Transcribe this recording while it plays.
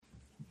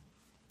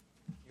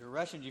You're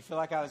rushing. Do you feel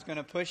like I was going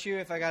to push you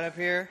if I got up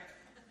here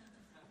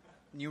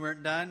and you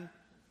weren't done?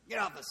 Get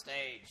off the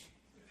stage.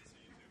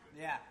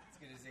 Yeah, it's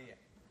good to see you.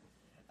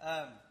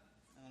 I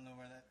don't know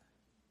where that...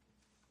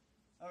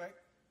 All right.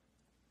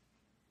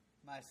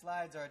 My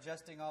slides are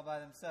adjusting all by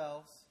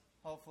themselves.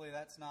 Hopefully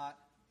that's not...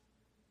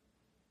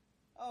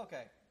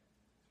 Okay.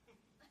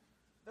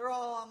 They're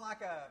all on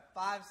like a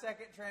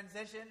 5-second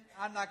transition.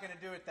 I'm not going to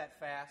do it that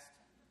fast.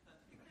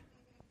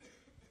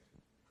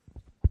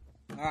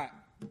 All right.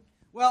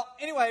 Well,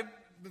 anyway,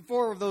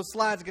 before those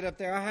slides get up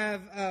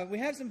there, we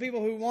have some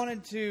people who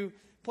wanted to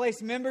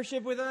place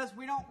membership with us.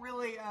 We don't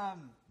really,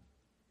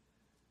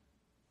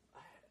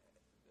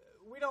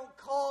 we don't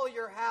call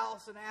your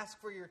house and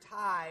ask for your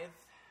tithe,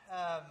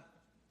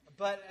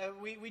 but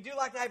we do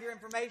like to have your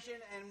information.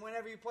 And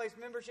whenever you place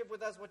membership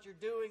with us, what you're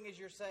doing is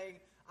you're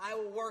saying, "I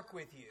will work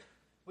with you."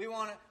 We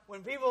want to.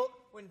 When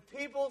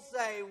people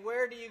say,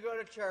 "Where do you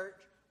go to church?"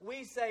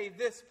 we say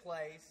this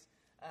place.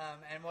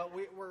 And what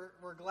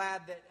we're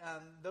glad that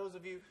those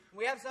of you,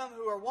 we have some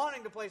who are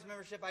wanting to place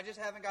membership. I just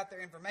haven't got their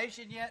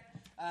information yet,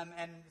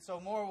 and so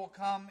more will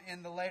come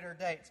in the later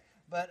dates.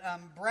 But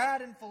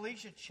Brad and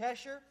Felicia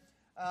Cheshire,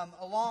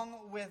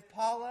 along with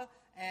Paula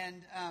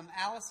and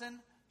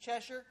Allison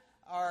Cheshire,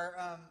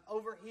 are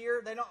over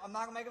here. I'm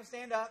not going to make them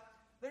stand up.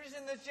 They're just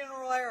in this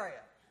general area.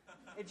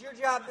 It's your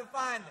job to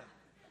find them.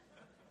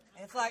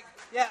 It's like,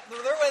 yeah, they're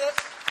with us.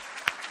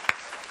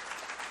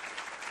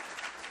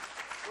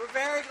 We're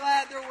very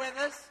glad they're with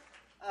us.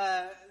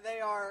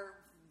 They are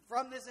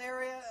from this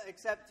area,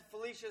 except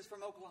Felicia's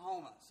from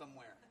Oklahoma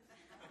somewhere.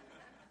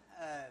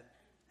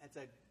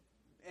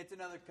 It's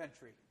another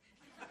country.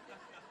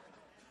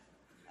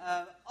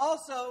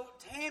 Also,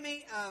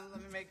 Tammy,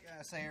 let me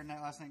say her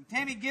last name.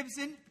 Tammy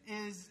Gibson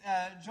is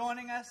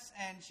joining us,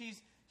 and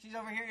she's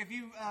over here. If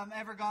you've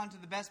ever gone to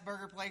the best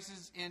burger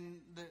places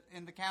in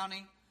the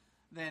county,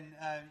 then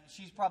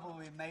she's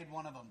probably made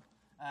one of them.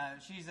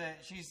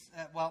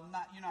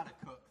 You're not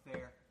a cook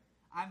there.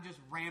 I'm just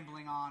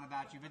rambling on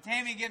about you. But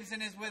Tammy Gibson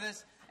is with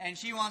us, and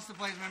she wants to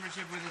place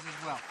membership with us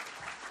as well.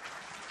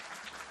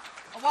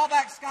 A while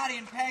back, Scotty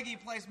and Peggy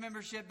placed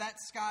membership.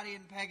 That's Scotty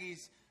and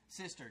Peggy's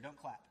sister. Don't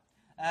clap.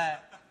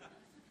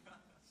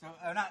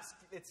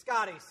 It's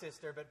Scotty's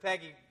sister, but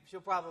Peggy,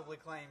 she'll probably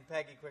claim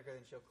Peggy quicker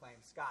than she'll claim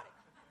Scotty.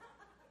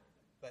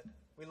 But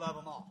we love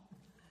them all.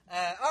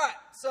 All right,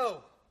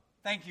 so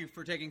thank you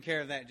for taking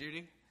care of that,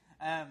 Judy.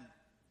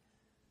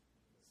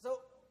 So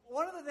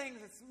one of the things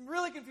that's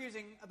really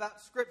confusing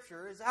about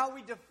Scripture is how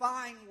we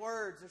define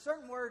words. There's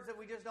certain words that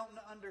we just don't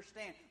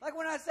understand. Like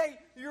when I say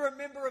you're a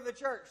member of the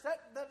church,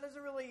 that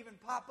doesn't really even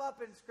pop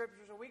up in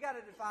Scripture, so we got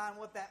to define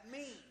what that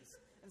means.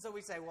 And so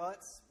we say, well,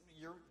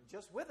 you're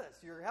just with us.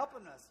 You're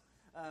helping us.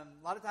 A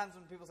lot of times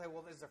when people say,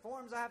 well, is there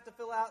forms I have to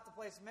fill out to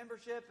place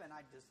membership? And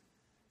I just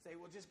say,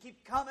 well, just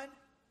keep coming.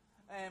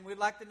 And we'd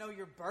like to know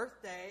your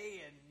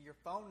birthday and your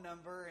phone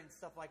number and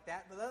stuff like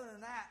that. But other than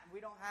that, we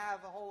don't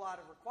have a whole lot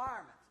of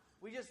requirements.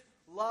 We just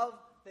love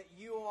that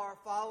you are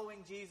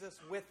following Jesus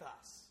with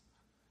us.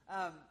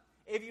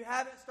 If you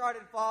haven't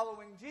started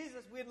following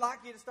Jesus, we'd like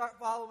you to start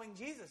following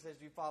Jesus as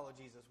you follow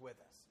Jesus with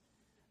us.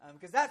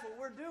 Because that's what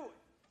we're doing.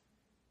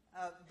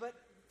 But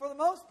for the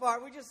most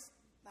part, we just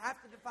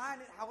have to define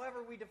it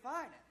however we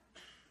define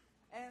it.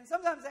 And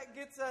sometimes that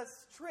gets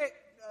us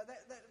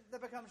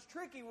that becomes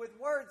tricky with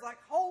words like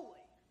holy.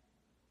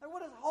 Like,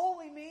 what does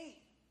holy mean?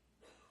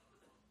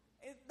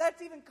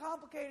 That's even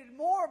complicated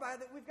more by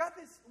that we've got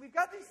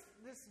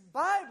this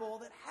Bible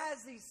that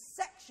has these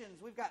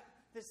sections. We've got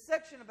this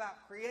section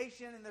about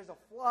creation, and there's a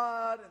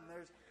flood, and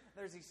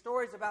there's these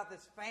stories about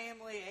this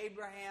family: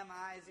 Abraham,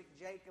 Isaac,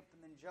 Jacob,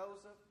 and then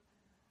Joseph.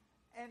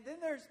 And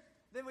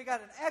then we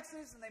got an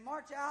Exodus, and they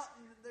march out,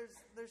 and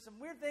there's some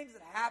weird things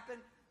that happen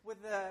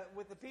with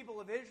the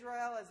people of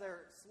Israel as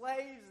they're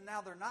slaves, and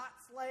now they're not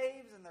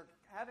slaves, and they're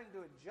having to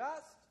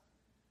adjust.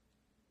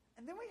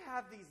 And then we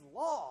have these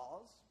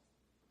laws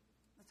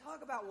that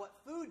talk about what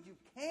food you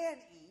can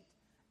eat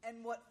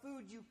and what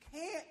food you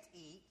can't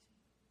eat.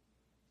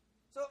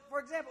 So, for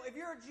example, if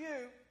you're a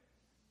Jew,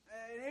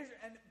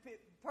 and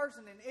a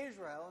person in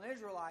Israel, an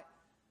Israelite,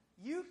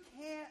 you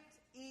can't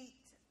eat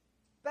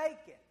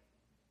bacon.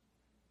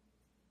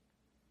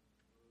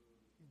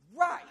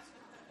 Right.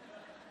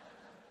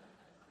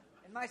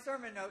 In my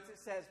sermon notes, it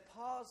says,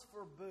 pause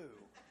for boo.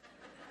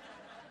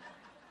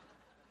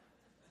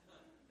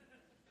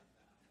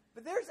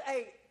 But there's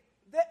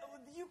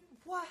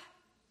what?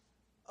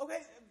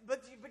 Okay,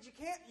 but you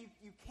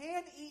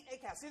can eat a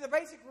cow. See, the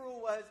basic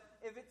rule was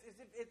if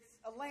it's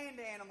a land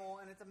animal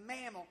and it's a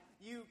mammal,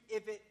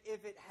 if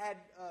it had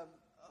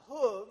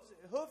hoofed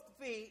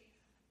feet,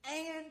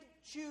 and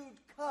chewed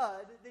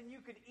cud, then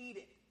you could eat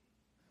it.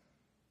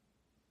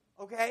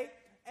 Okay,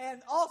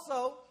 and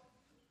also,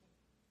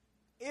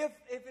 if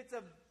it's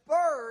a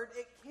bird,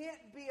 it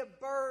can't be a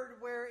bird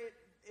where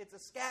it's a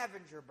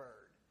scavenger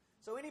bird.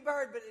 So any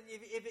bird, but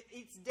if it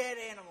eats dead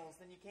animals,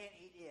 then you can't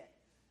eat it.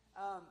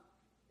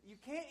 You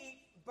can't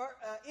eat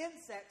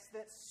insects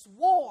that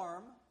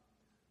swarm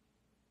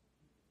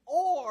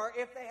or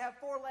if they have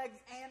 4 legs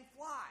and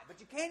fly. But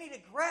you can't eat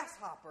a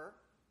grasshopper.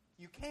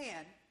 You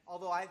can,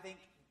 although I think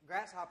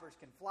grasshoppers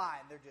can fly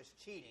and they're just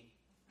cheating.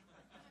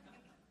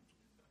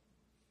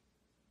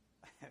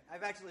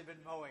 I've actually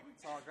been mowing and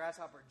saw a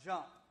grasshopper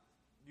jump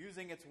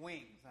using its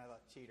wings. And I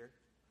thought, cheater.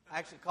 I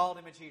actually called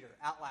him a cheater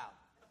out loud.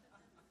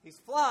 He's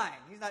flying.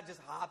 He's not just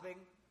hopping.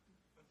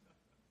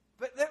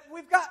 But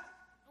we've got,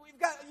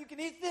 you can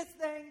eat this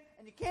thing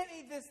and you can't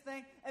eat this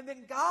thing. And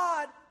then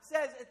God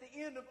says at the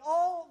end of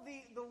all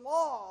the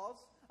laws,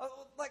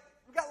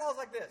 we've got laws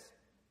like this.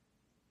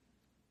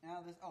 Now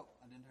I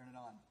didn't turn it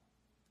on.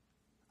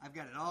 I've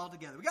got it all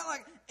together. We got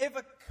if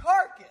a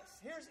carcass,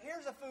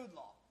 here's a food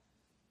law.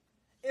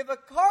 If a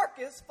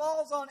carcass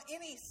falls on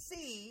any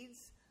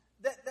seeds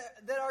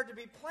that are to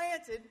be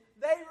planted,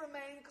 they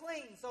remain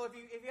clean. So if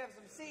you have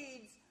some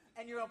seeds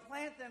and you're going to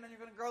plant them and you're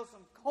going to grow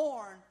some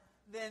corn,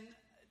 then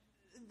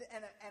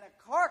and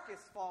a carcass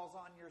falls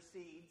on your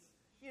seeds,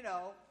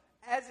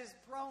 as is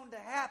prone to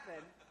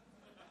happen.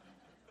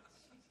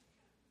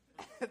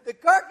 If the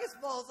carcass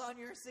falls on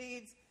your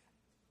seeds,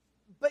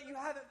 but you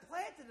haven't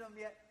planted them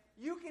yet,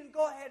 you can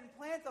go ahead and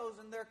plant those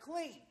and they're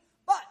clean.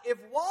 But if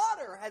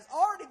water has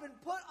already been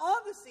put on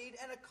the seed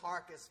and a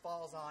carcass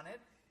falls on it,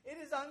 it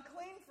is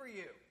unclean for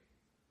you.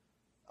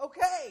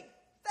 Okay,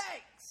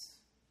 thanks.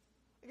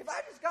 If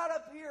I just got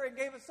up here and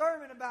gave a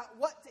sermon about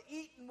what to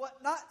eat and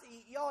what not to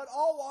eat, y'all would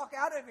all walk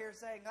out of here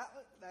saying,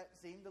 that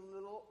seemed a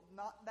little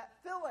not that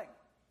filling.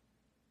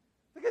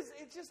 Because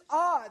it's just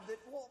odd that,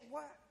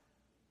 what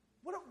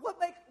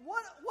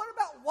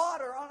about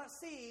water on a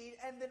seed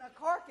and then a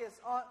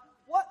carcass on,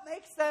 what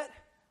makes that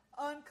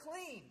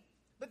unclean?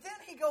 But then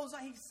he goes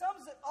on, he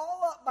sums it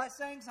all up by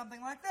saying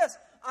something like this.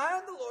 I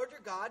am the Lord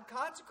your God.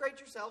 Consecrate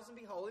yourselves and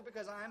be holy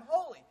because I am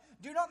holy.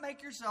 Do not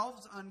make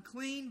yourselves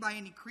unclean by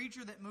any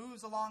creature that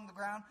moves along the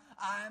ground.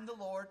 I am the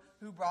Lord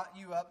who brought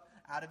you up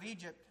out of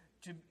Egypt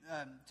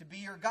to be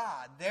your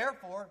God.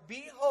 Therefore,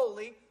 be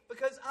holy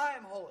because I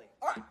am holy.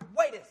 All right,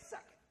 wait a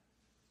second.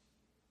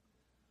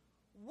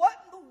 What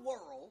in the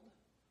world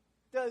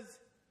does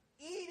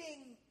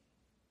eating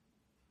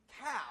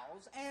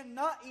cows and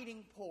not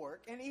eating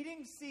pork and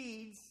eating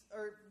seeds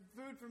or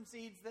food from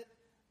seeds that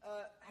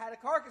had a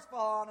carcass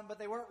fall on them but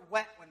they weren't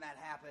wet when that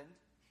happened,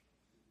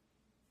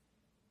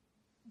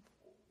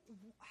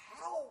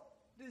 how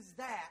does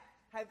that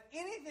have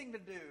anything to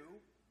do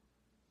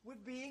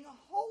with being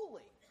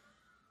holy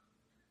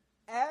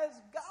as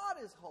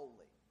God is holy?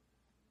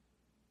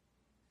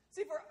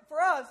 See, for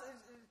us,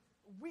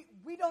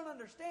 we don't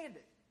understand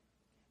it.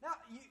 Now,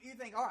 you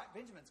think, all right,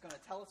 Benjamin's going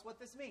to tell us what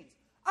this means.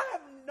 I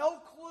have no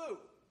clue.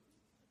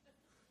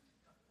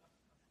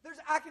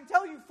 I can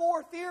tell you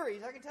 4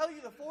 theories. I can tell you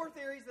the 4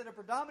 theories that are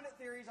predominant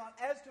theories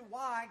as to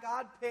why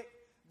God picked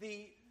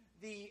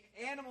the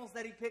animals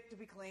that he picked to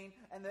be clean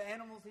and the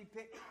animals he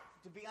picked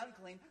to be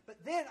unclean. But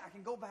then I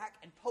can go back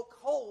and poke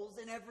holes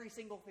in every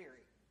single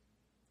theory.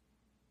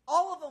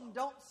 All of them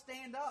don't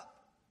stand up.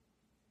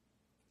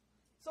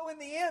 So in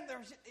the end,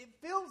 it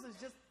feels as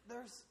just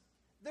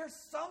there's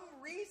some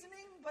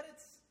reasoning, but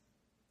it's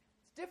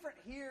different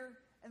here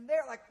and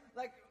there. Like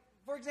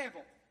for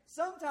example,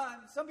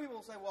 sometimes some people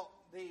will say, well,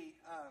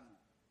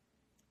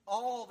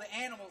 all the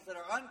animals that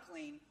are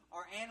unclean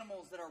are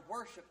animals that are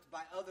worshipped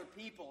by other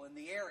people in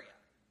the area.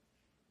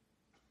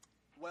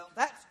 Well,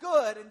 that's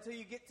good until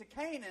you get to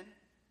Canaan,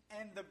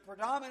 and the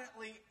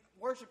predominantly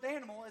worshipped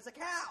animal is a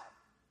cow.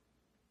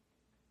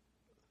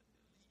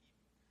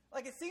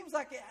 It seems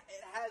like it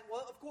has,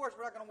 well, of course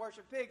we're not going to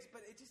worship pigs,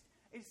 but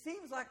it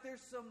seems like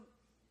there's some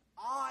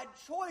odd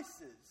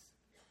choices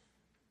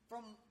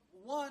from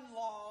one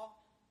law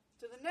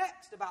to the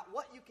next about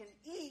what you can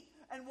eat,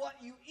 and what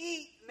you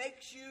eat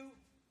makes you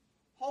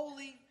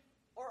holy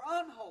or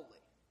unholy.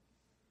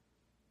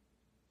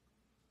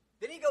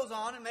 Then he goes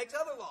on and makes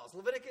other laws.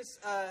 Leviticus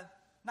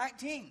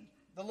 19.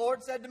 The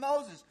Lord said to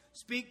Moses,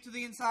 speak to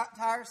the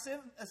entire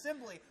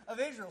assembly of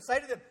Israel. Say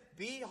to them,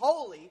 be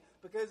holy,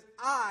 because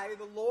I,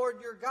 the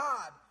Lord your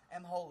God,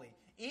 am holy.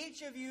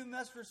 Each of you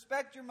must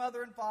respect your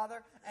mother and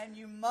father, and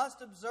you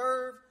must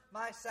observe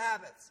my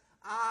Sabbaths.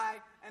 I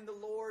am the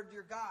Lord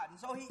your God. And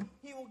so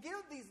he will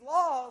give these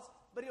laws,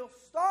 but he'll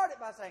start it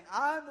by saying,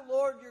 I am the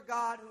Lord your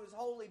God who is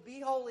holy.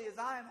 Be holy as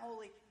I am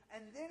holy.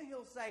 And then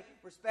he'll say,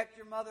 respect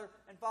your mother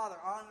and father,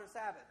 honor the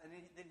Sabbath. And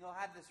then he'll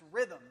have this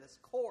rhythm, this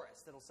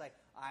chorus that'll say,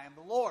 I am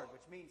the Lord,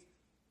 which means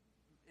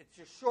it's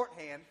just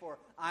shorthand for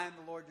I am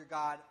the Lord your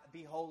God,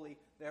 be holy,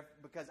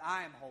 because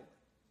I am holy.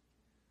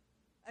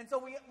 And so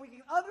we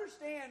can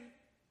understand,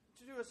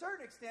 to a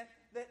certain extent,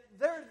 that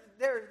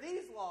there are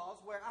these laws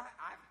where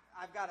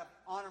I've got to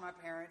honor my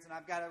parents, and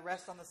I've got to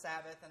rest on the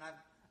Sabbath, and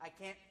I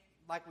can't,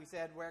 like we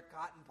said, wear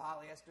cotton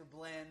polyester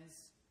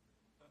blends.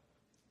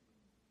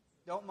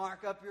 Don't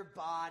mark up your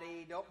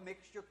body. Don't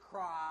mix your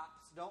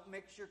crops. Don't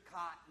mix your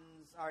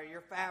cottons or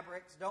your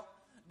fabrics. Don't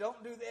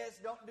do this.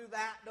 Don't do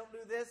that. Don't do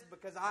this,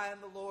 because I am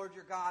the Lord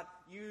your God.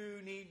 You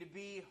need to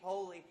be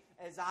holy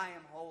as I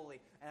am holy.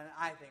 And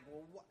I think,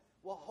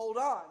 well, hold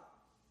on.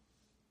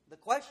 The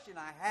question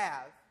I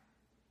have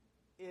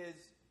is,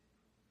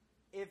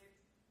 if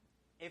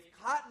if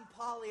cotton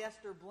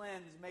polyester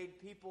blends made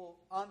people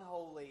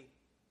unholy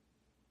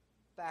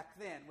back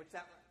then, which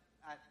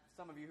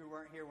some of you who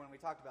weren't here when we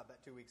talked about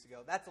that 2 weeks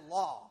ago, that's a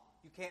law.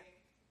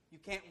 You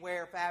can't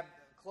wear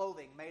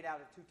clothing made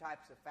out of two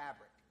types of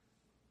fabric,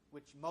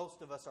 which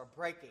most of us are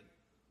breaking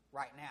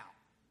right now.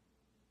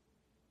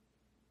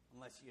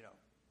 Unless,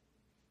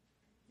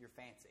 you're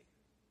fancy.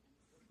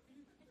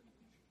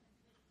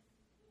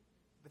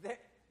 But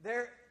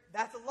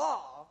that's a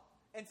law.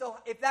 And so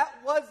if that's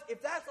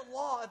a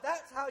law, if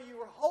that's how you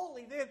were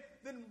holy,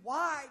 then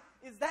why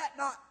is that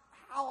not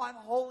how I'm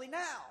holy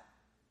now?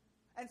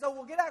 And so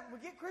we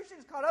get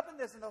Christians caught up in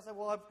this, and they'll say,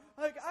 well,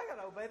 I got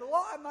to obey the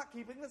law. I'm not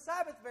keeping the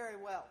Sabbath very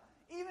well.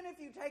 Even if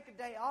you take a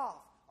day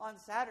off on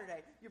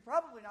Saturday, you're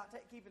probably not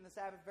keeping the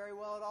Sabbath very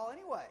well at all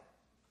anyway.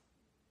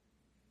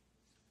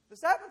 The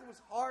Sabbath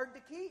was hard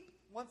to keep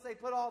once they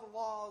put all the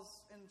laws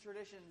and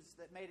traditions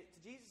that made it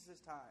to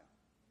Jesus' time.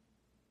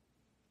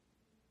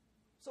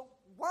 So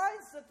why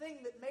is the thing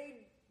that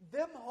made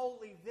them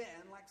holy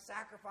then, like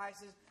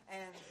sacrifices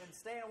and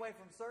staying away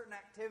from certain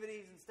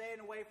activities and staying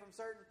away from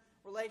certain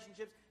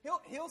relationships?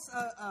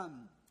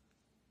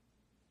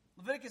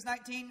 Leviticus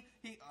 19,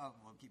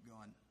 we'll keep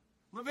going.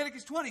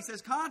 Leviticus 20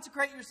 says,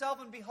 consecrate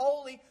yourself and be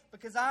holy,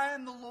 because I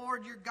am the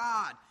Lord your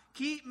God.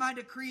 Keep my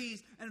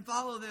decrees and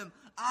follow them.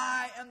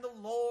 I am the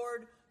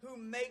Lord who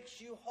makes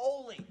you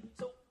holy.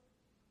 So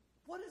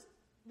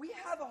we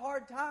have a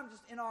hard time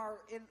just in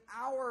our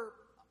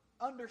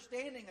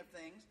understanding of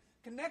things,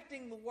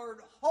 connecting the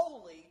word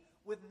holy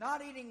with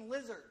not eating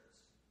lizards.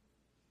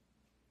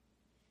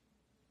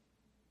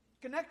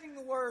 Connecting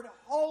the word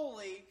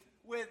holy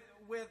with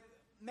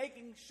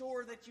making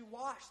sure that you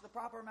wash the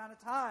proper amount of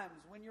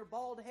times when your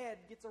bald head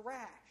gets a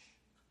rash.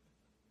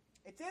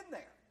 It's in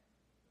there.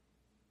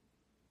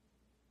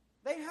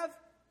 They have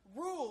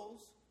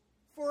rules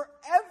for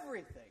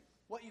everything.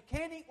 What you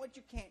can eat, what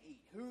you can't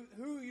eat.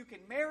 Who you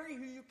can marry,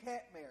 who you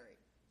can't marry.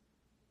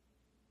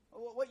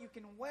 What you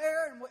can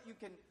wear and what you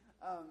can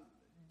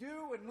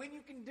do and when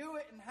you can do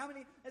it and how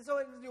many. And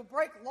so you'll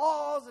break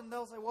laws, and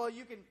they'll say, well,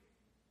 you can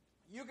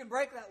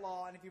break that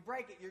law, and if you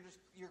break it,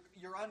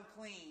 you're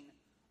unclean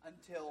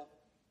until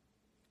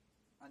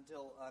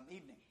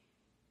evening.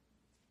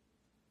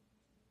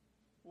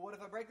 Well, what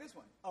if I break this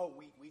one? Oh,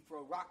 we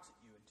throw rocks at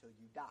you until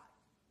you die.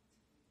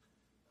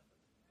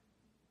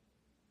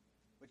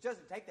 Which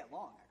doesn't take that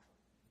long,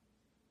 actually.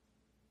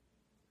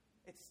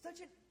 It's such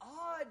an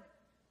odd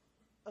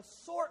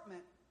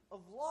assortment of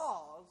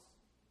laws,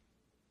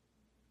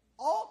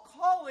 all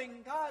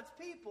calling God's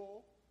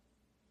people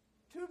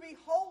to be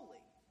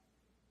holy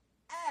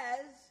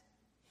as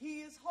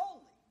He is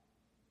holy.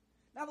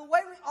 Now, the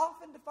way we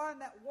often define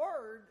that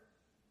word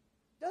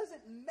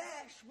doesn't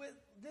mesh with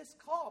this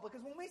call,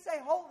 because when we say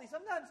holy,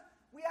 sometimes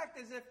we act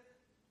as if,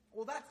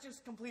 well, that's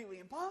just completely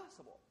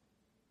impossible.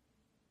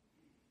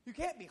 You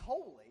can't be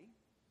holy.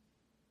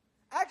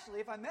 Actually,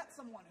 if I met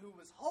someone who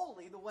was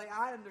holy the way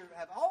I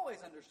have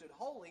always understood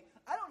holy,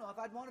 I don't know if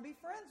I'd want to be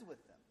friends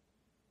with them.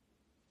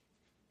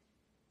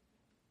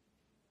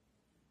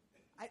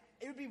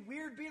 It would be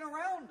weird being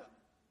around them.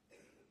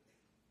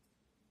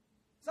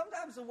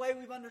 Sometimes the way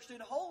we've understood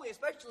holy,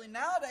 especially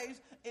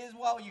nowadays, is,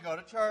 well, you go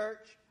to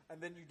church,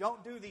 and then you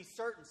don't do these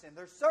certain sins.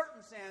 There's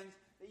certain sins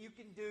that you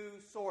can do,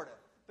 sort of.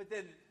 But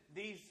then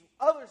these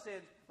other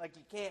sins, like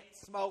you can't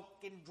smoke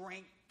and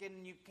drink,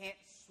 and you can't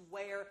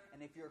swear.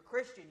 And if you're a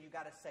Christian, you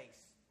got to say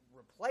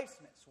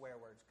replacement swear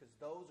words, because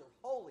those are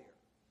holier.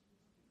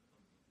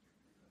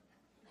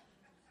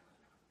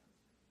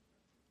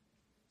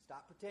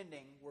 Stop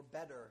pretending we're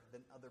better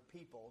than other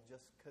people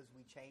just because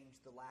we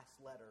changed the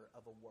last letter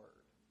of a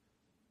word.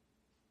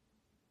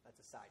 That's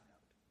a side note.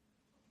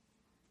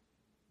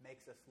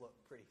 Makes us look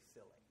pretty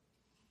silly.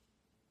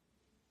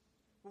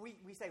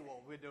 We say,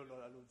 well, I don't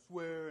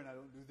swear, and I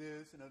don't do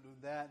this, and I don't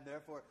do that, and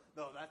therefore,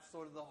 no, that's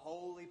sort of the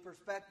holy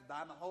perspective.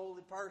 I'm a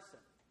holy person.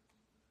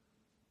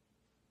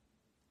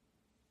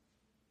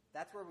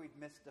 That's where we've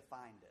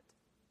misdefined it.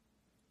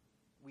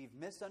 We've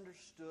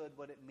misunderstood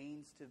what it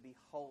means to be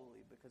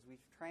holy, because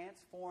we've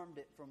transformed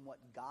it from what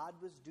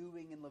God was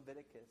doing in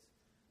Leviticus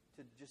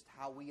to just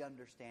how we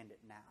understand it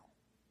now.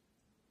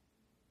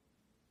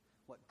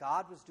 What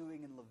God was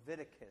doing in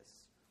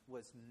Leviticus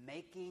was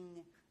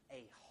making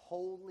a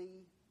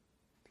holy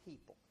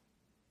people.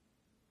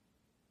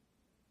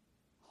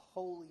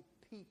 Holy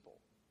people.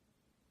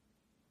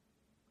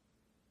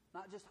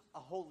 Not just a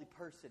holy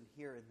person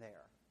here and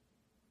there.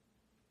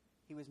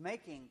 He was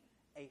making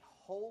a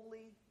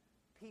holy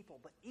people.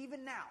 But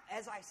even now,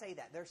 as I say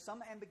that, there's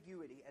some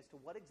ambiguity as to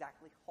what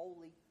exactly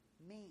holy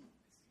means.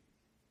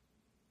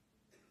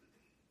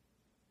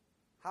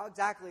 How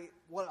exactly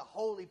what a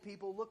holy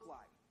people look like.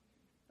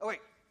 Oh wait,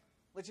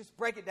 let's just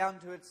break it down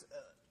to its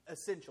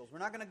essentials. We're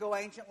not going to go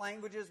ancient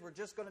languages. We're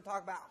just going to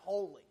talk about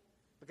holy.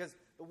 Because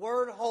the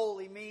word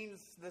holy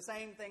means the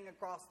same thing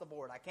across the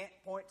board. I can't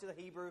point to the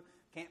Hebrew,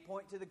 can't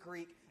point to the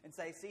Greek and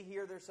say, see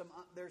here,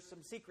 there's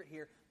some secret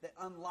here that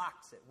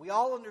unlocks it. We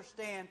all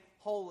understand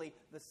holy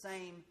the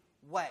same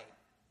way.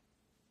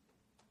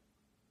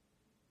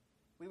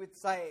 We would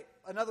say,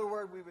 another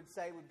word we would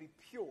say would be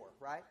pure,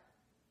 right?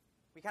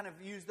 We kind of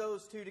use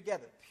those two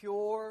together,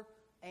 pure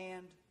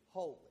and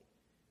holy.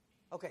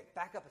 Okay,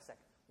 back up a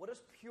second. What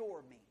does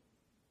pure mean?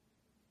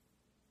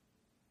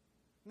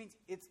 It means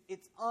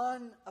it's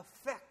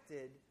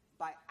unaffected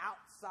by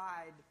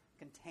outside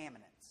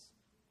contaminants.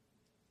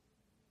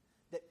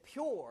 That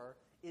pure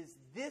is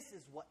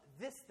what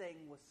this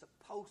thing was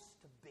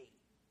supposed to be.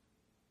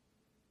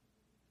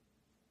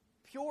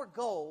 Pure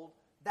gold,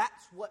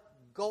 that's what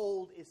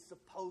gold is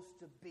supposed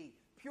to be.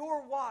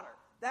 Pure water,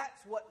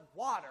 that's what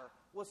water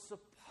was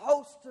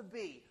supposed to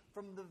be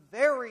from the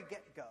very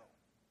get-go,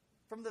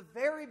 from the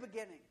very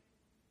beginning.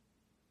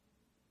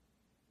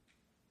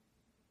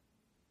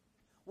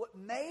 What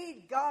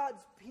made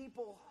God's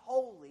people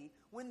holy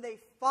when they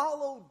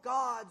followed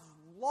God's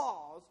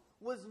laws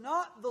was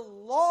not the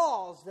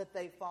laws that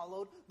they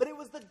followed, but it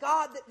was the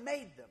God that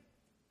made them.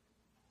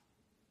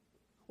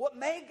 What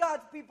made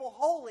God's people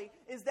holy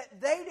is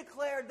that they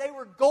declared they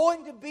were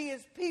going to be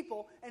His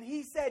people, and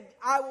He said,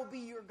 I will be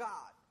your God.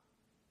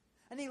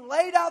 And He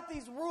laid out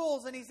these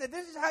rules, and He said,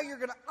 this is how you're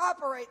going to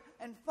operate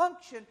and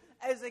function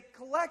as a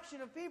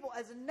collection of people,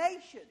 as a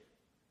nation.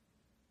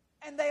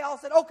 And they all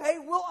said, okay,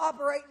 we'll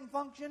operate and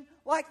function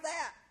like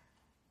that.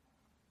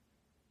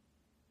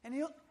 And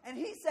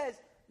He says,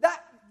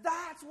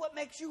 that's what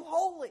makes you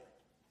holy.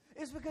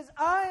 It's because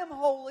I am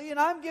holy and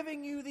I'm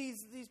giving you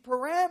these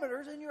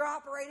parameters and you're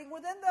operating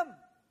within them.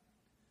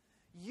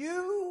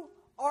 You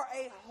are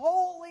a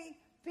holy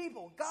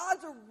people.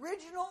 God's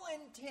original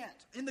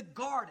intent in the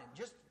garden,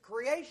 just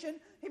creation,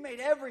 He made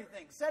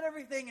everything, set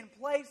everything in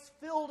place,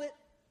 filled it,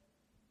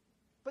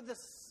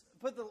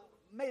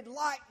 made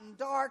light and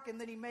dark, and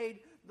then He made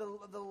the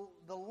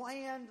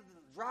land,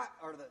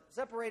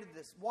 separated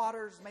the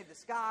waters, made the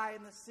sky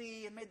and the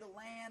sea, and made the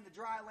land, the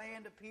dry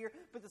land appear,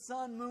 put the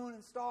sun, moon,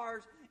 and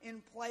stars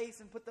in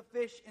place, and put the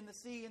fish in the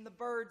sea, and the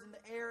birds in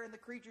the air, and the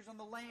creatures on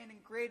the land,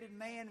 and created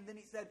man. And then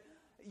He said,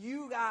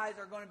 you guys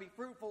are going to be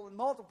fruitful and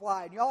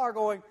multiply, and y'all are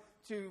going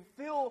to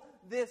fill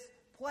this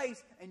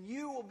place, and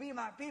you will be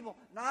my people,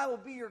 and I will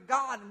be your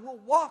God, and we'll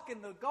walk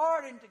in the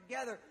garden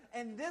together,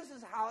 and this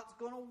is how it's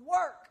going to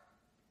work.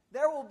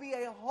 There will be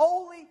a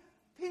holy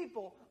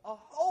people, a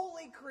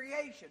holy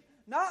creation.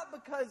 Not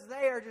because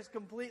they are just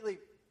completely,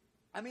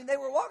 they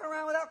were walking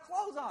around without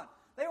clothes on.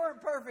 They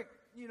weren't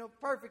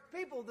perfect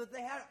people, that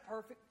they had a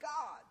perfect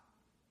God.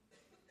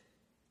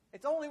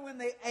 It's only when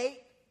they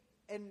ate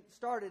and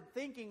started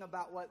thinking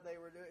about what they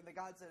were doing that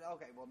God said,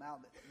 okay, well now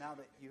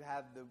that you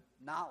have the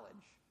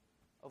knowledge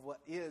of what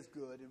is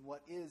good and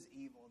what is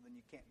evil, then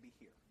you can't be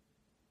here.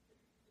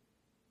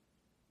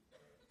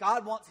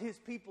 God wants His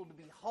people to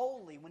be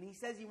holy. When He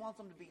says He wants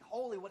them to be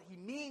holy, what He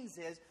means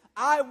is,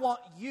 I want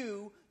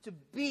you to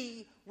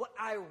be what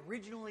I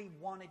originally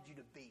wanted you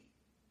to be.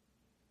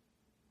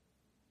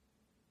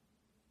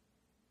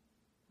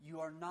 You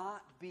are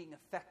not being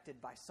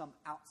affected by some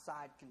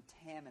outside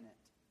contaminant,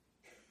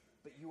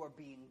 but you are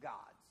being God's.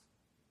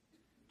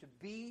 To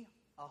be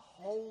a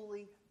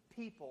holy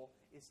people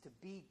is to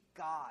be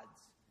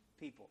God's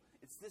people.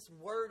 It's this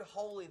word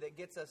holy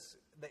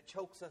that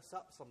chokes us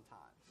up sometimes.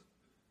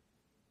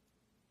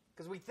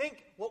 Because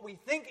what we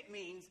think it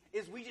means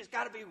is we just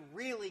got to be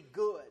really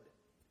good.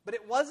 But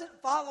it wasn't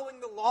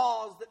following the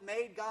laws that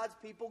made God's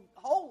people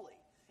holy.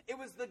 It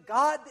was the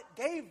God that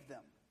gave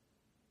them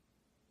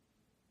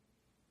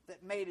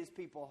that made His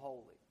people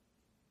holy.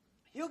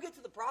 He'll get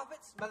to the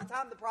prophets. By the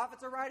time the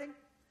prophets are writing,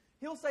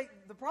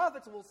 the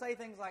prophets will say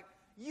things like,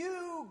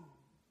 you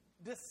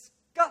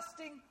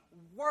disgusting,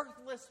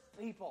 worthless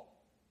people.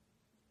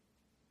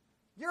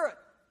 You're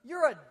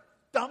a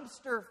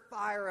dumpster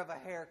fire of a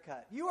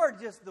haircut. You are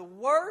just the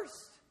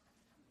worst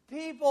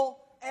people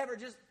ever.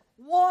 Just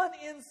one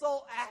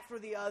insult after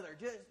the other.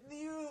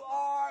 You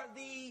are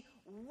the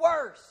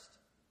worst.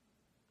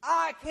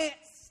 I can't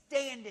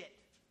stand it.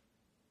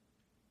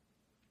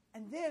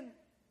 And then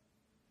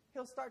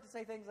He'll start to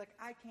say things like,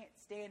 I can't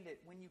stand it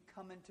when you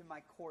come into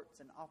my courts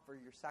and offer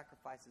your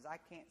sacrifices. I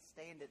can't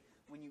stand it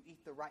when you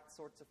eat the right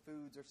sorts of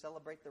foods or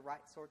celebrate the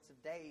right sorts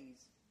of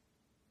days.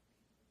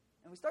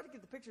 And we start to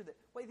get the picture that,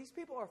 wait, these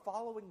people are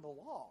following the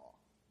law.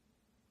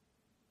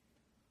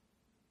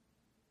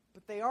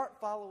 But they aren't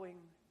following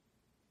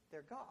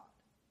their God.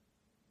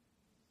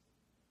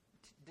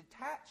 To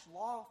detach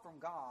law from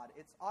God,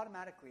 it's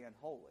automatically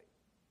unholy.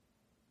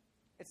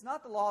 It's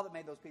not the law that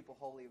made those people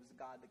holy, it was the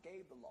God that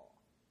gave the law.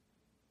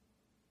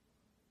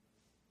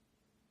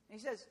 And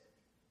He says,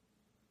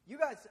 you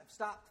guys have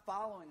stopped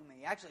following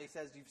me. Actually, He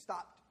says you've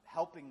stopped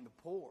helping the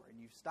poor and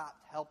you've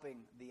stopped helping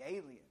the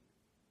alien.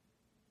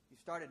 You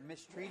started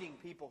mistreating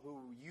people who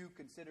you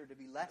consider to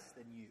be less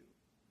than you.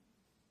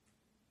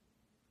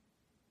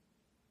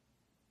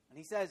 And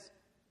He says,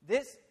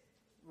 this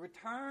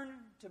return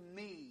to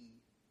me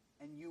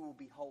and you will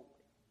be holy.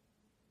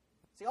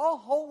 See, all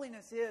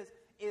holiness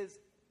is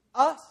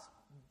us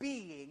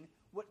being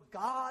what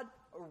God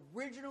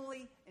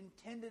originally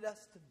intended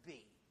us to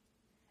be.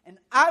 And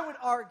I would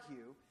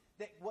argue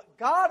that what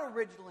God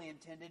originally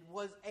intended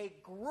was a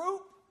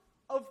group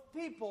of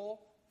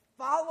people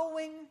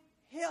following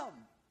Him.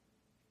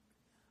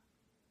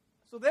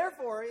 So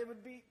therefore, it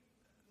would be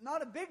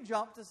not a big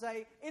jump to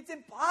say it's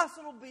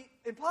impossible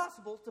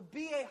to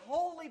be a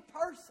holy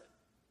person.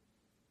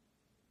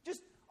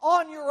 Just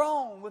on your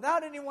own,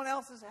 without anyone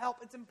else's help,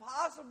 it's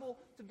impossible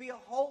to be a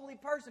holy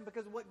person,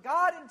 because what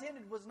God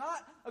intended was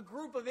not a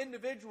group of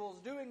individuals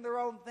doing their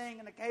own thing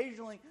and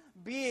occasionally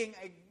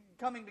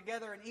coming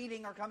together and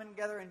eating or coming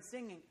together and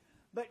singing.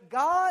 But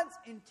God's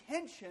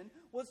intention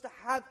was to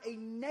have a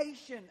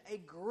nation, a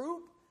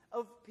group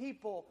of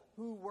people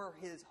who were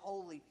His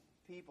holy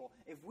people.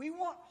 If we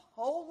want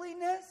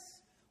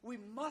holiness, we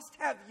must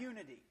have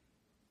unity.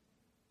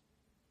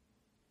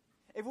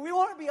 If we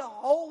want to be a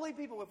holy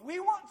people, if we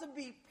want to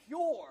be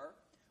pure,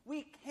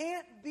 we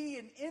can't be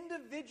an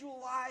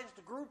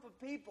individualized group of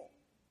people.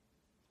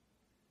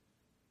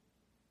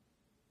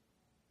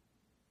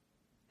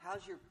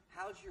 How's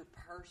your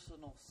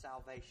personal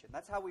salvation?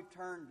 That's how we've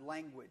turned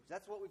language.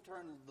 That's what we've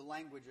turned the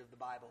language of the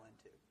Bible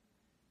into.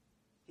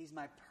 He's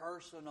my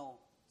personal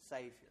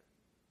Savior.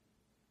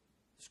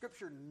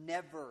 Scripture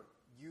never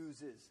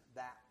uses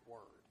that word,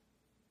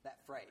 that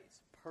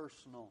phrase,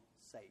 personal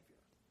Savior.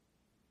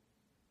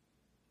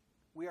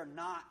 We are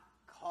not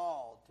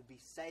called to be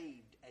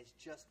saved as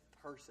just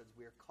persons.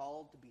 We are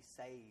called to be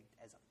saved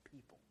as a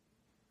people.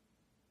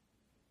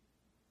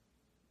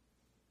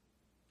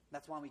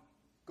 That's why we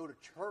go to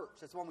church.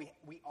 That's why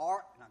we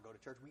are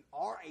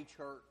a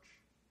church.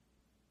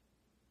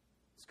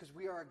 It's because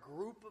we are a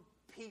group of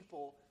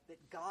people that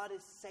God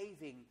is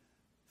saving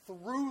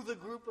through the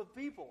group of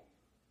people.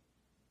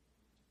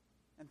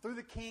 And through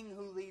the King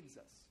who leads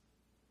us.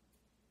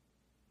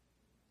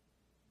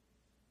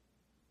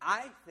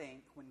 I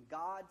think when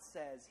God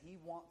says He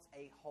wants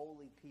a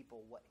holy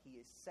people, what He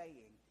is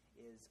saying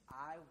is,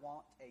 I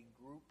want a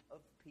group of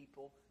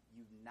people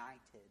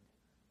united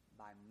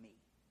by me.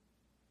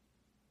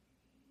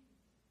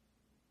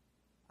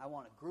 I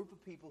want a group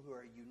of people who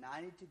are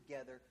united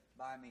together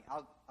by me.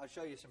 I'll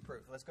show you some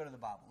proof. Let's go to the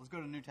Bible. Let's go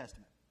to the New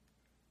Testament.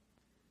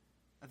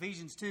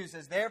 Ephesians 2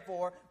 says,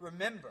 therefore,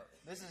 remember.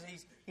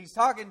 He's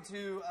talking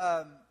to,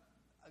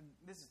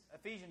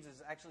 Ephesians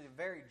is actually a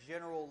very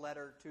general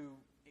letter to,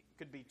 it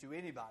could be to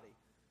anybody.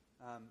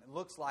 It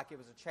looks like it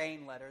was a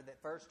chain letter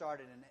that first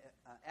started in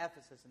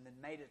Ephesus and then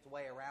made its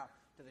way around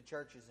to the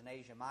churches in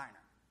Asia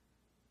Minor.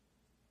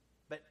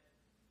 But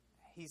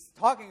he's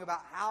talking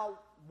about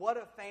what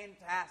a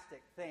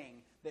fantastic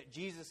thing that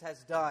Jesus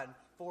has done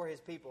for His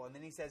people. And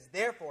then he says,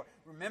 therefore,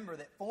 remember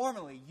that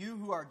formerly you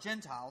who are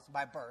Gentiles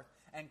by birth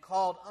and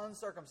called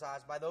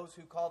uncircumcised by those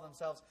who call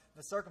themselves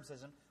the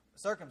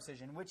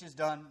circumcision, which is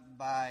done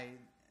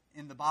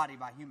in the body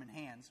by human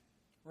hands.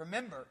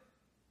 Remember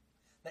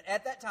that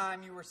at that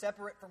time you were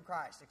separate from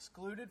Christ,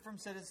 excluded from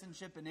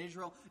citizenship in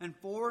Israel, and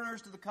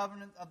foreigners to the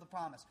covenant of the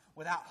promise,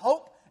 without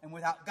hope and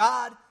without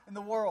God in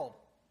the world.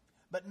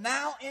 But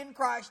now in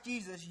Christ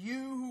Jesus, you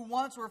who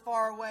once were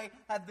far away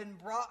have been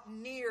brought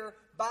near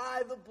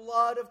by the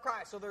blood of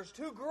Christ. So there's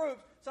two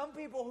groups, some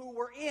people who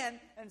were in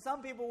and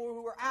some people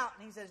who were out.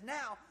 And he says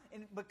now,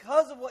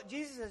 because of what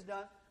Jesus has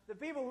done, the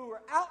people who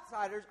were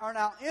outsiders are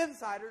now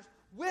insiders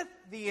with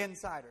the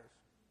insiders.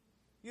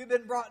 You've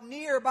been brought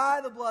near by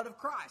the blood of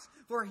Christ.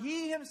 For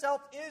He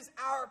Himself is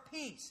our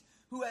peace,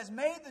 who has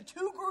made the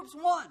two groups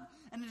one,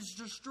 and has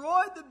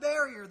destroyed the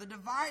barrier, the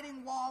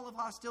dividing wall of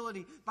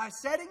hostility, by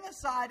setting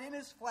aside in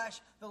His flesh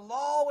the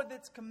law with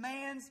its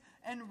commands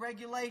and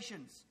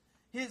regulations.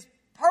 His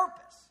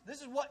purpose,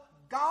 this is what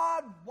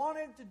God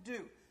wanted to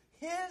do.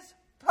 His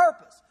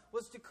purpose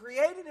was to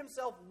create in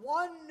Himself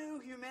one new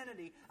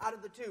humanity out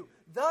of the two,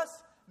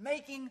 thus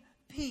making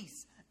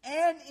peace,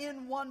 and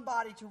in one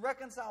body to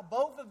reconcile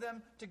both of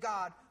them to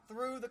God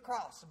through the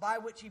cross, by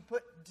which He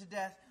put to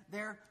death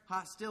their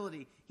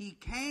hostility. He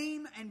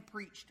came and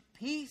preached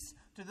peace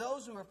to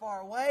those who are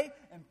far away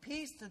and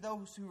peace to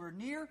those who are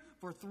near,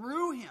 for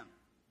through Him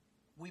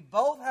we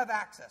both have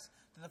access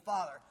to the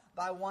Father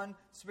by one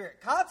Spirit.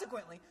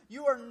 Consequently,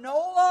 you are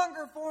no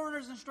longer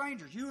foreigners and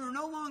strangers. You are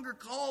no longer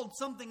called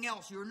something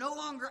else. You are no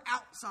longer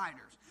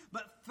outsiders,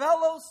 but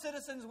fellow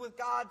citizens with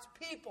God's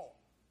people,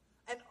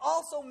 and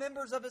also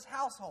members of His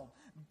household,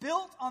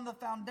 built on the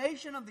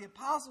foundation of the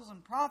apostles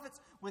and prophets,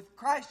 with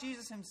Christ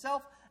Jesus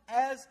Himself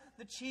as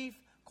the chief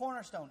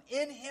cornerstone.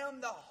 In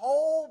Him the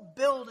whole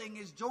building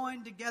is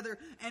joined together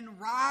and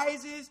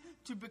rises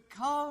to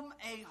become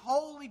a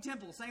holy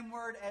temple. Same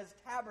word as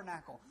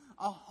tabernacle.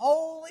 A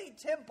holy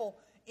temple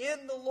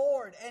in the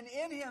Lord. And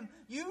in Him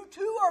you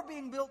too are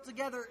being built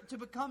together to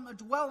become a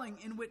dwelling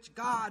in which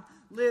God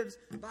lives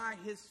by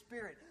His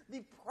Spirit.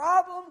 The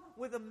problem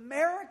with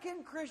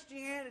American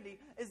Christianity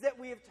is that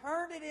we have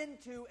turned it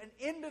into an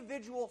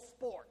individual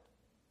sport.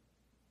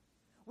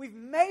 We've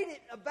made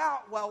it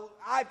about, well,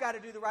 I've got to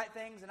do the right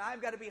things, and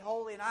I've got to be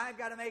holy, and I've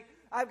got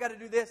to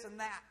do this and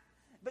that.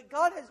 But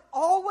God has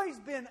always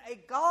been a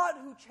God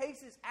who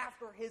chases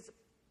after His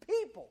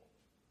people.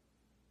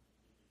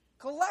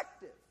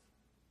 Collective.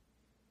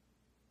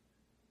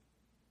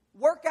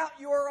 Work out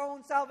your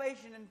own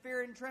salvation in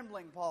fear and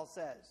trembling, Paul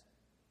says.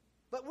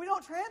 But we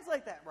don't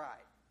translate that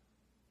right.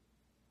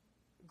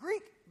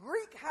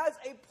 Greek has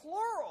a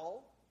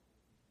plural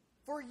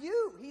for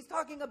you. He's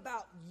talking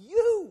about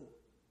you.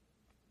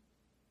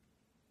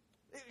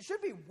 It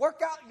should be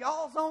work out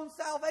y'all's own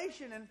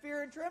salvation in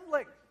fear and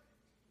trembling.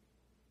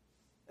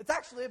 It's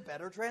actually a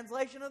better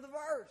translation of the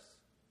verse.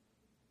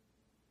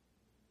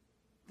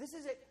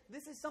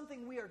 This is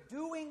something we are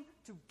doing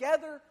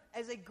together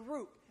as a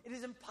group. It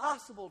is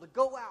impossible to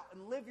go out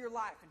and live your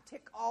life and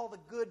tick all the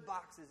good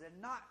boxes and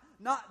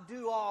not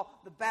do all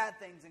the bad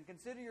things and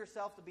consider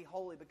yourself to be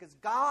holy, because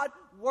God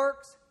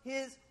works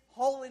His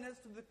holiness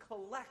through the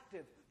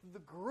collective, through the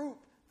group,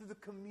 through the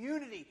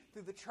community,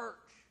 through the church.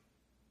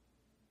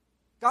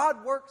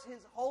 God works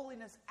His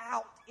holiness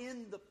out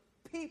in the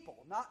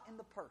people, not in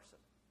the person.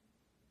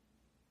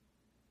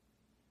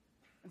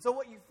 And so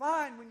what you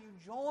find when you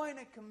join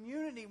a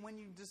community, when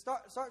you just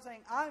start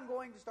saying, I'm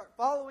going to start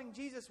following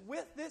Jesus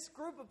with this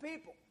group of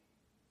people,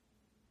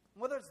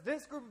 whether it's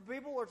this group of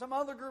people or some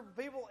other group of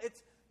people,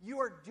 it's you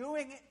are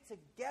doing it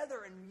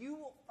together, and you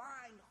will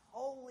find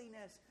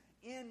holiness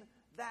in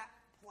that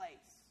place.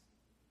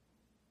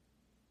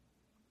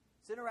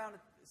 Sit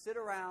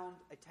around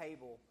a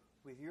table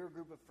with your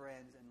group of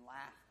friends and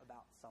laugh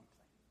about something.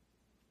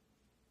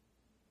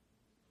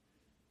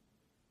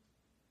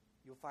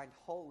 You'll find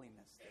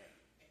holiness there.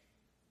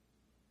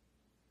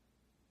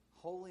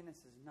 Holiness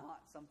is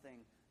not something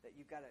that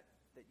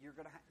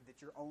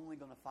you're only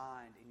going to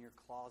find in your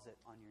closet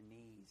on your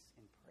knees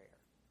in prayer.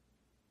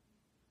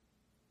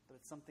 But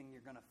it's something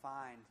you're going to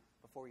find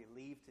before you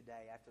leave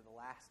today after the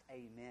last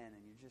amen,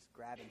 and you're just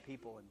grabbing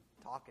people and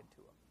talking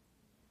to them.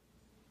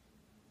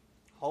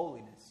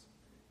 Holiness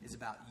is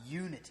about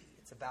unity.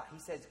 It's about, he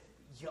says,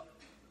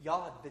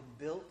 y'all have been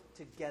built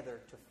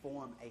together to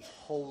form a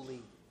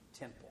holy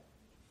temple.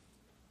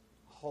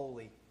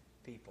 Holy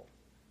people.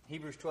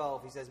 Hebrews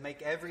 12, he says,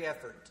 make every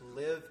effort to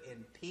live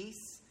in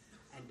peace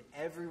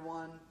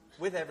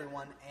with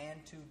everyone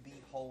and to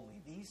be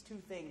holy. These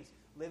two things,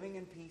 living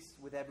in peace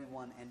with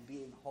everyone and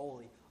being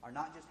holy, are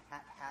not just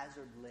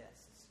haphazard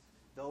lists.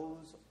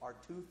 Those are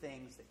two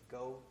things that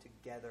go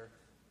together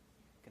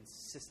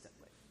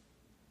consistently.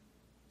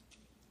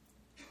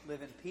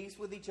 Live in peace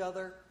with each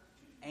other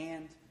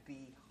and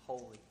be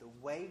holy. The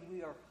way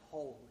we are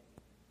holy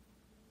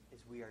is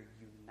we are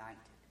united.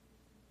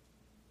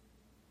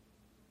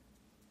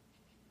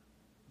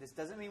 This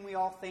doesn't mean we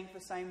all think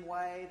the same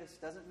way. This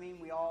doesn't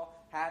mean we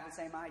all have the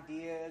same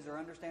ideas or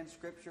understand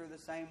Scripture the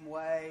same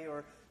way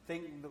or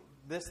think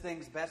this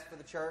thing's best for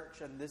the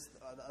church and this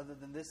other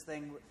than this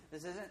thing.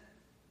 This isn't.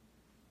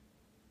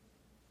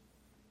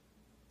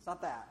 It's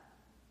not that.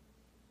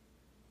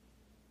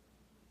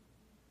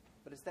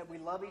 But it's that we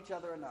love each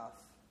other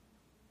enough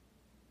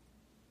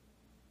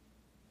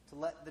to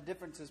let the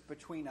differences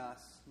between us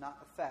not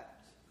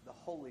affect the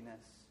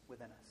holiness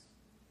within us.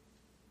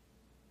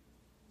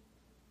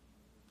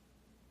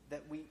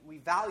 That we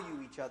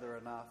value each other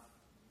enough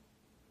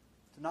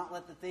to not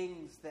let the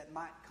things that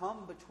might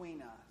come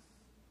between us,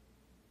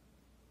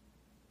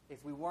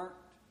 if we weren't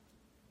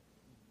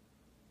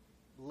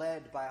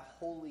led by a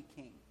holy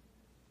king,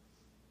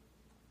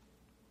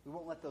 we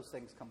won't let those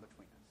things come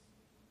between us.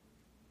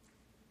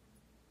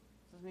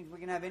 This means we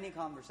can have any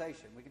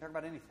conversation. We can talk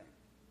about anything.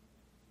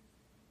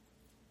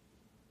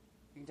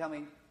 You can tell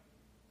me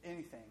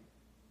anything.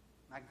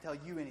 I can tell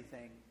you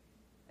anything.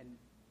 And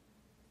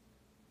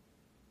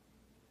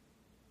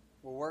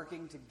we're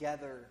working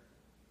together,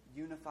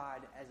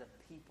 unified as a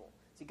people.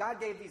 See,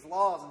 God gave these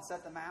laws and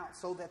set them out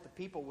so that the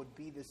people would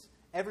be this.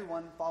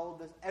 Everyone followed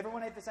this.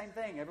 Everyone ate the same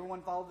thing.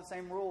 Everyone followed the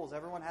same rules.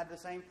 Everyone had the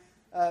same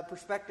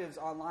perspectives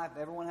on life.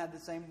 Everyone had the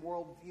same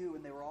worldview,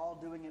 and they were all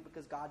doing it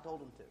because God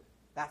told them to.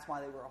 That's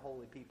why they were a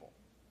holy people.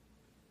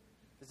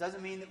 This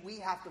doesn't mean that we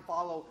have to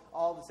follow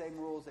all the same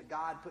rules that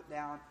God put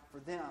down for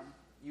them.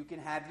 You can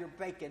have your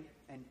bacon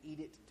and eat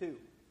it too.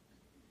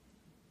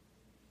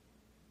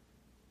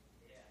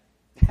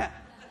 Yeah.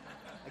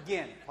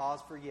 Again, pause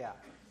for yeah.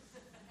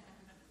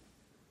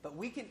 But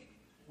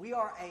we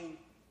are a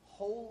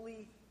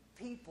holy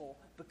people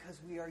because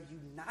we are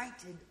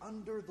united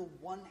under the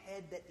one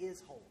head that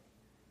is holy.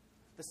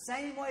 The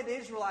same way the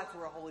Israelites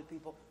were a holy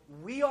people,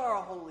 we are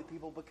a holy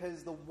people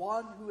because the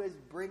one who is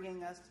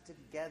bringing us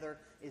together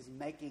is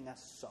making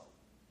us so.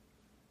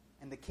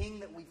 And the king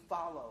that we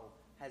follow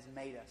has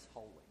made us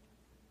holy.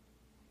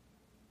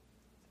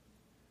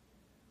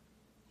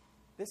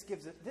 This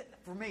gives it,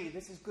 for me,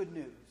 this is good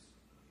news.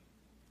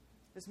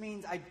 This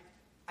means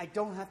I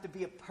don't have to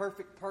be a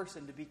perfect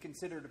person to be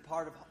considered a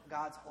part of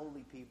God's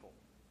holy people.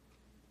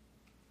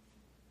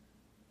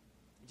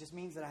 It just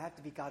means that I have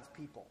to be God's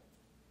people.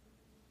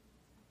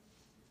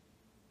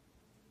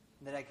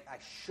 That I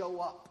show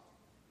up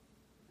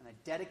and I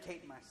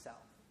dedicate myself.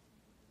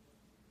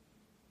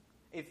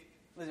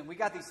 Listen, we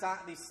got these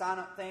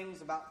sign-up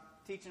things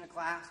about teaching a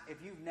class.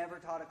 If you've never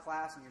taught a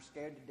class and you're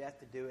scared to death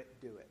to do it,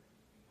 do it.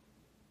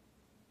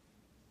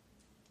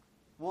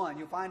 One,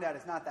 you'll find out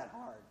it's not that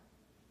hard.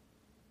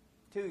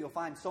 Two, you'll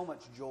find so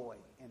much joy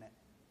in it.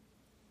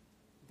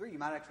 Three, you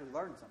might actually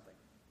learn something.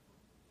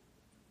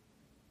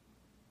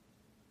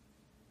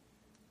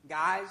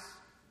 Guys,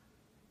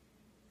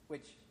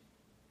 which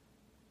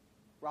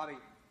Robbie,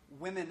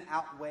 women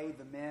outweigh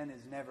the men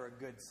is never a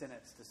good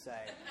sentence to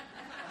say.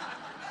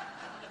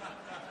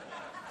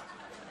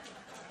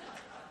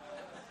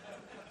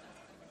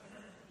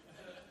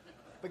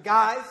 But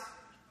guys,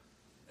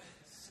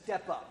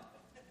 step up.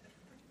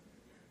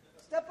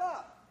 Step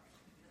up.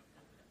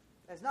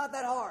 It's not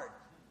that hard.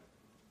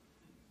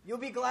 You'll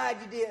be glad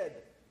you did.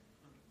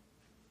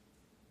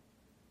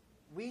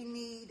 We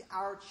need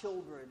our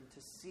children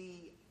to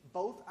see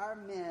both our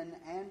men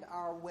and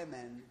our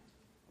women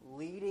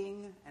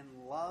leading and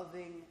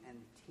loving and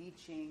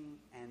teaching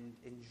and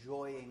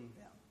enjoying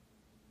them.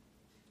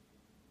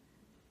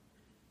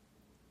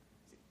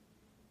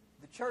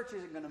 The church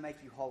isn't going to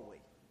make you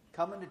holy.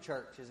 Coming to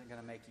church isn't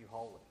going to make you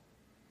holy.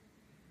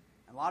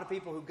 And a lot of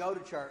people who go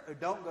to church, who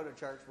don't go to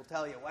church, will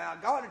tell you, well,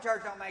 going to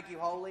church don't make you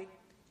holy.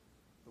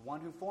 The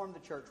one who formed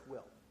the church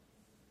will.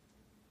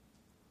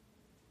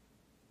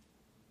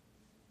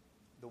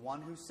 The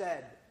one who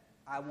said,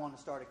 I want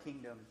to start a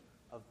kingdom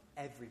of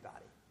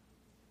everybody.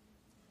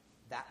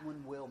 That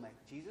one will make.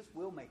 Jesus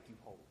will make you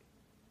holy.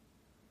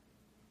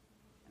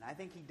 And I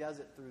think he does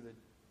it through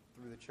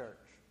the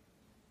church.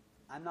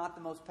 I'm not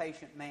the most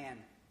patient man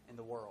in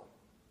the world.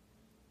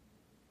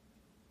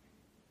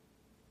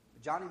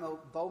 But Johnny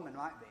Bowman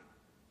might be.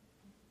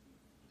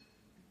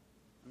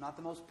 I'm not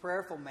the most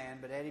prayerful man,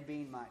 but Eddie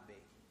Bean might be.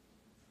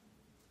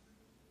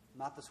 I'm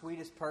not the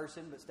sweetest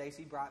person, but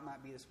Stacy Bright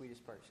might be the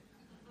sweetest person.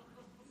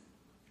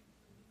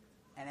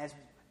 And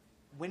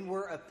when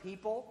we're a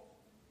people,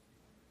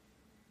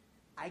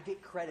 I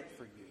get credit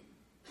for you.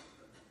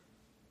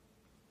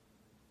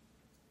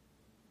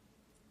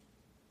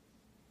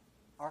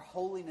 Our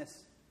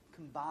holiness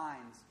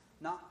combines.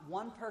 Not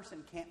one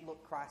person can't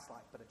look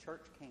Christ-like, but a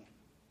church can.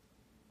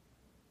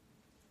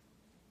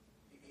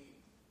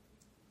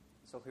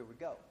 So here we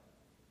go.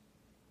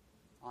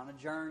 On a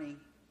journey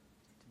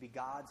to be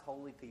God's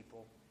holy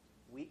people,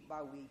 week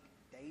by week,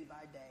 day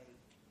by day,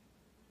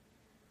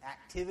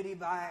 activity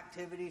by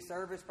activity,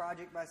 service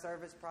project by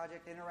service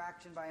project,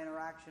 interaction by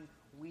interaction,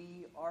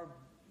 we are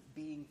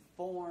being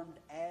formed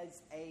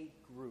as a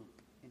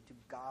group into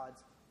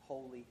God's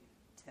holy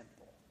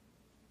temple.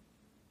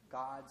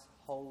 God's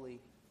holy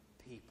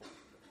people.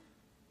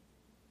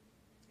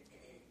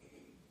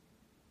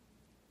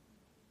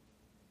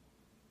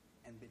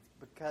 And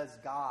because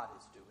God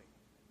is doing it,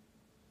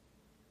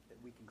 that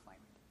we can claim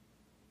it.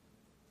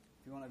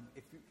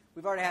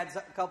 We've already had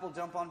a couple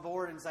jump on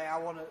board and say, I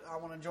want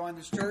to join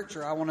this church,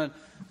 or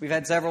we've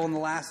had several in the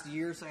last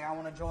year say, I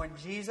want to join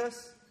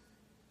Jesus.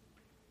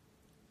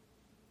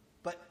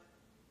 But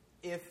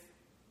if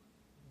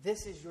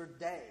this is your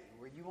day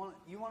where you want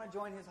to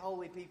join his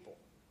holy people,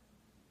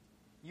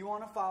 you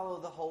want to follow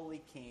the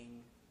holy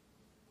King,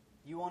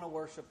 you want to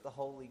worship the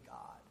holy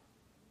God,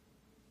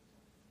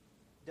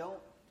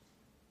 don't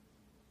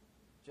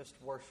just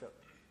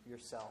worship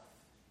yourself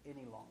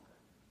any longer.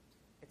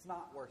 It's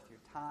not worth your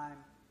time,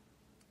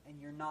 and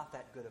you're not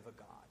that good of a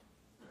God.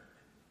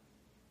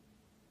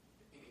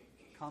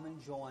 Come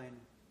and join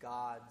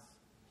God's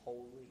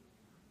holy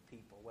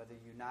people, whether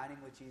uniting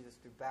with Jesus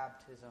through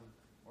baptism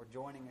or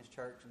joining his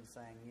church and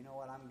saying, you know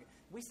what,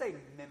 we say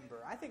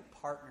member. I think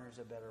partner is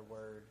a better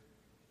word.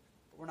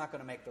 But we're not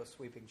going to make those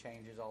sweeping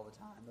changes all the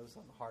time. Those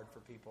are hard for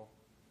people.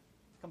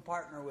 Come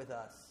partner with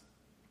us.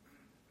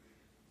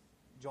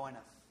 Join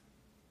us.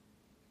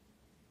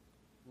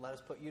 Let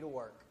us put you to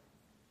work.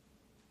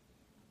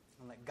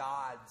 And let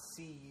God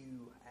see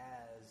you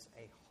as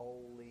a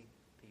holy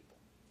people.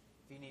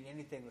 If you need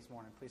anything this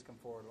morning, please come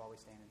forward while we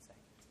stand and sing.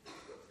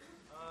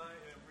 I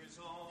am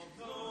resolved,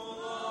 no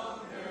longer.